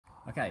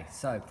Okay,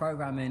 so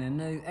programming a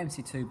new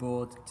mc2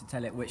 board to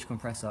tell it which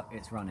compressor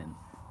it's running.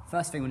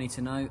 First thing we need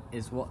to know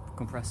is what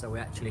compressor we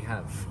actually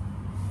have.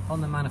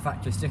 On the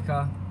manufacturer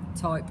sticker,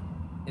 type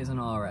is an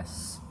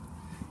RS.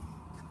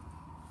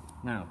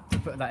 Now, to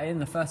put that in,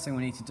 the first thing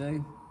we need to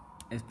do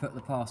is put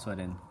the password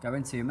in. Go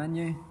into your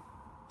menu,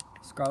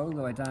 scroll all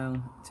the way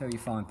down until you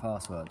find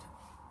password.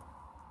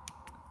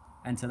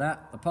 Enter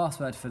that. The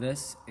password for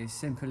this is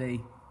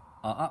simply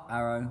our up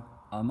arrow,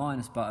 our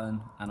minus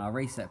button and our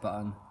reset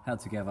button held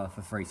together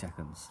for 3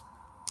 seconds.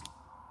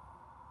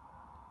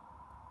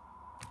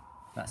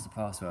 That's the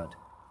password.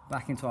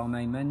 Back into our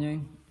main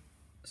menu,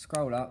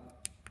 scroll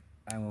up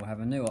and we'll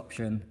have a new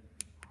option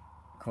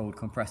called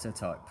compressor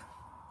type.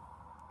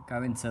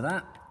 Go into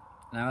that.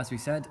 Now as we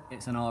said,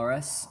 it's an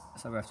RS,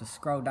 so we have to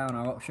scroll down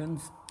our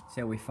options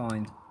till we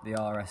find the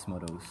RS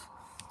models.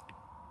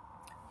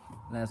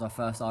 There's our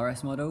first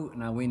RS model.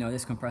 Now we know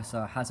this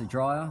compressor has a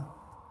dryer,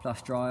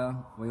 plus dryer.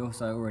 We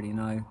also already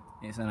know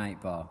it's an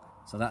 8 bar.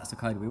 So that's the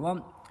code we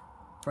want.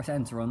 Press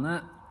enter on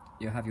that.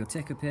 You'll have your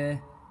tick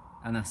appear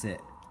and that's it.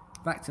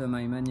 Back to the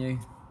main menu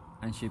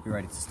and should be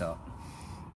ready to start.